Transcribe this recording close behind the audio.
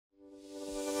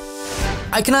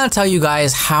I cannot tell you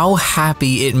guys how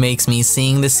happy it makes me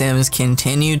seeing The Sims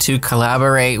continue to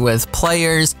collaborate with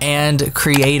players and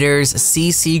creators,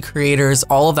 CC creators,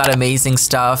 all of that amazing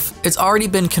stuff. It's already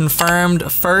been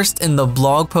confirmed first in the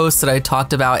blog post that I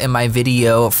talked about in my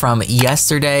video from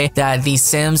yesterday that The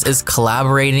Sims is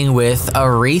collaborating with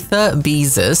Aretha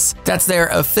Beezus. That's their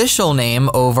official name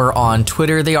over on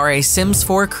Twitter. They are a Sims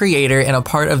 4 creator and a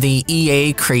part of the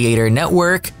EA Creator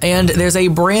Network. And there's a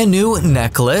brand new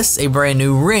necklace, a brand new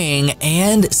ring,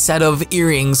 and set of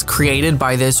earrings created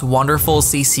by this wonderful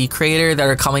CC creator that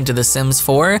are coming to The Sims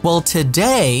 4. Well,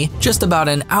 today, just about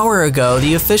an hour ago,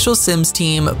 the official Sims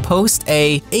team post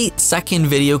a 8-second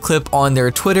video clip on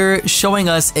their Twitter showing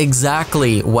us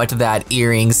exactly what that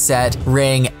earring set,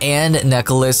 ring, and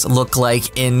necklace look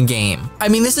like in-game. I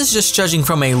mean, this is just judging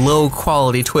from a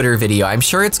low-quality Twitter video. I'm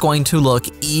sure it's going to look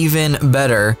even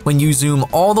better when you zoom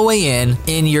all the way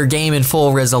in your game in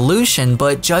full resolution,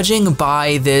 but judging by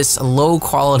this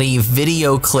low-quality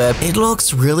video clip, it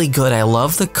looks really good. I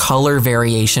love the color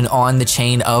variation on the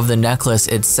chain of the necklace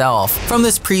itself. From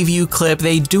this preview clip,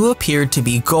 they do appear to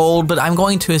be gold, but I'm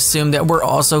going to assume that we're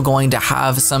also going to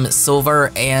have some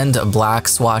silver and black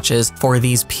swatches for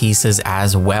these pieces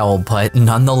as well, but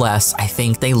nonetheless, I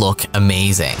think they look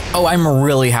amazing. Oh, I'm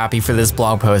really happy for this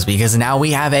blog post because now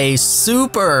we have a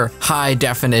super high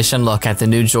definition look at the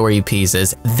new jewelry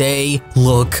pieces. They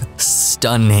look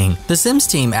stunning. The Sims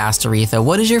team asked Aretha,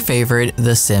 what is your favorite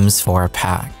The Sims 4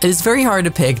 pack? It is very hard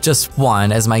to pick just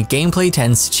one as my gameplay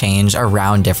tends to change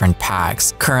around different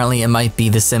packs. Currently, it might be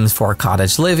The Sims 4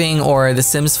 Cottage Living or The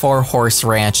Sims 4 Horse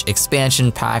Ranch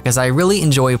expansion pack as I really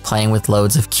enjoy playing with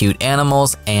loads of cute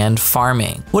animals and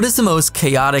farming. What is the most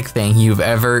chaotic thing you've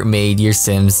ever made your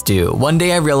Sims do? One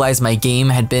day I realized my game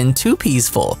had been too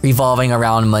peaceful, revolving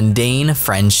around mundane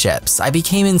friendships. I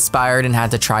became inspired and had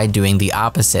to try doing the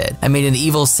opposite. I made an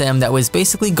evil Sim that was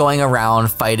basically going around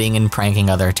fighting and pranking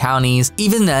other townies.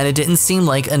 Even then, it didn't seem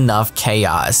like enough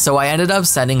chaos, so I ended up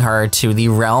sending her to the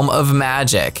realm of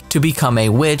magic to become a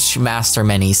witch, master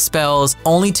many spells,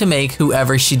 only to make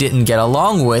whoever she didn't get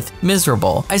along with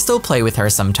miserable. I still play with her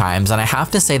sometimes, and I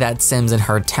have to say that Sims in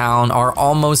her town are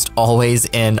almost always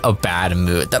in a bad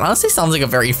mood. That honestly sounds like a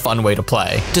very fun way to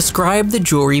play. Describe the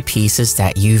jewelry pieces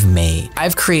that you've made.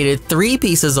 I've created 3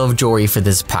 pieces of jewelry for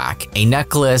this pack: a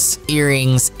necklace,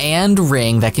 earrings, and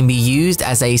ring that can be used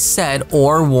as a set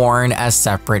or worn as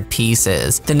separate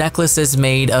pieces. The necklace is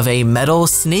made of a metal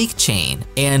snake chain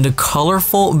and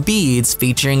colorful beads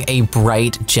featuring a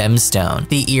bright gemstone.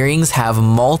 The earrings have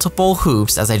multiple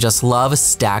hoops as I just love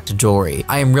stacked jewelry.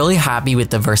 I am really happy with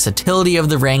the versatility of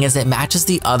the ring as it matches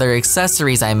the other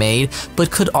accessories I made,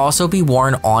 but could also be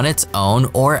worn on its own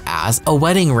or as a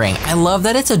wedding ring. I love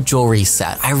that it's a jewelry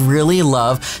set. I really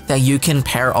love that you can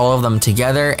pair all of them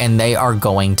together and they are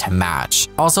going to match.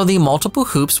 Also, the multiple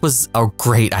hoops was a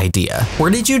great idea.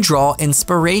 Where did you draw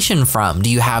inspiration from? Do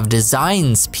you have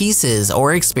designs, pieces,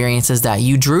 or experiences that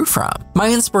you drew from?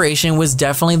 My inspiration was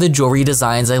definitely the jewelry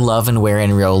designs I love and wear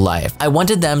in real life. I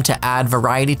wanted them to add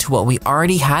variety to what we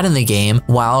already had in the game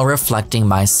while reflecting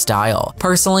my style.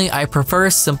 Personally, I prefer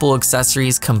simple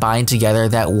accessories combined together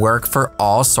that work for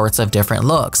all sorts of different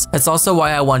looks. That's also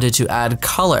why I wanted to add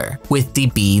color with the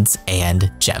beads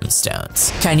and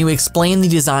gemstones. Can you explain the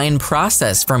design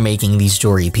process for making these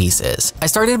jewelry pieces? I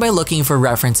started by looking for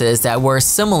references that were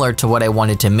similar to what I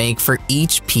wanted to make for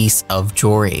each piece of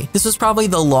jewelry. This was probably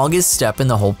the longest step in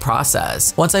the whole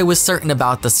process. Once I was certain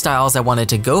about the styles I wanted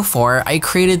to go for, I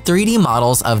created 3D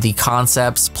models of the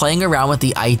concepts, playing around with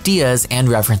the ideas and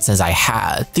references I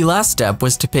had. The last step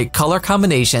was to pick color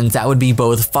combinations that would be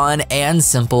both fun and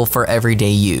simple for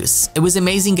everyday use. It was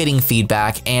amazing getting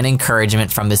feedback and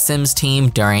encouragement from the Sims team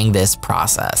during this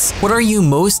process. What are you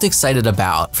most excited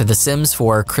about for the Sims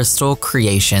 4 Crystal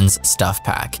Creations Stuff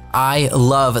Pack? I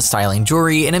love styling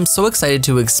jewelry and I'm so excited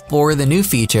to explore the new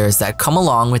features that come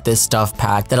along with this stuff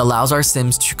pack that allows our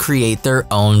Sims to create their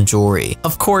own jewelry.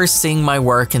 Of course, seeing my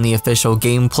work in the official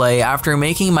gameplay after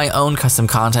making my own custom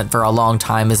content for a long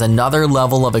time is another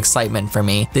level of excitement for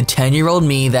me. The 10-year-old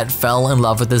me that fell in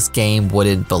love with this game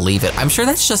wouldn't believe it. I'm sure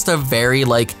that's just a very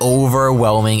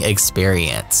overwhelming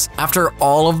experience. After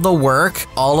all of the work,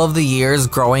 all of the years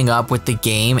growing up with the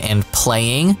game and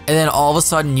playing, and then all of a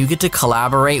sudden you get to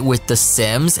collaborate with the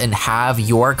Sims and have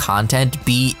your content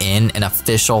be in an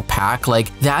official pack,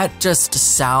 that just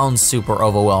sounds super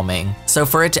overwhelming. So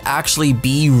for it to actually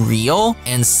be real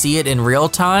and see it in real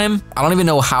time, I don't even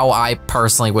know how I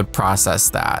personally would process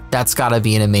that. That's gotta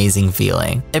be an amazing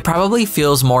feeling. It probably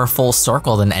feels more full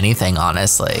circle than anything,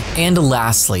 honestly. And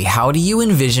lastly, how do you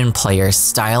envision players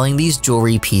styling these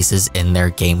jewelry pieces in their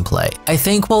gameplay? I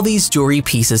think while these jewelry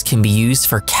pieces can be used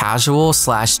for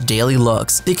casual/daily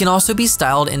looks, they can also be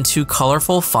styled into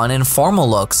colorful, fun, and formal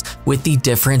looks with the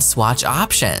different swatch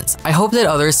options. I hope that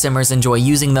other simmers enjoy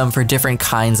using them for different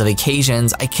kinds of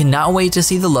occasions. I cannot wait to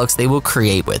see the looks they will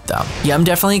create with them. Yeah, I'm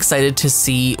definitely excited to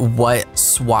see what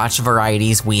swatch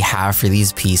varieties we have for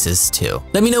these pieces too.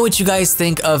 Let me know what you guys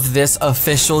think of this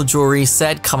official jewelry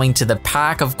set coming to the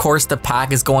pack. Of course, the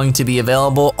pack is going to be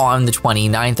available on the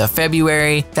 29th of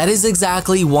February. That is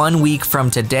exactly 1 week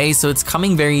from today, so it's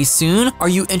coming very soon. Are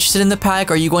you interested in the pack?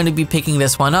 Are you going to be picking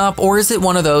this one up, or is it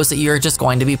one of those that you're just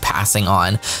going to be passing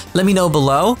on? Let me know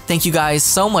below. Thank you guys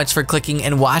so much for clicking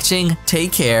and watching.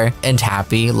 Take care and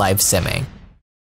happy live simming.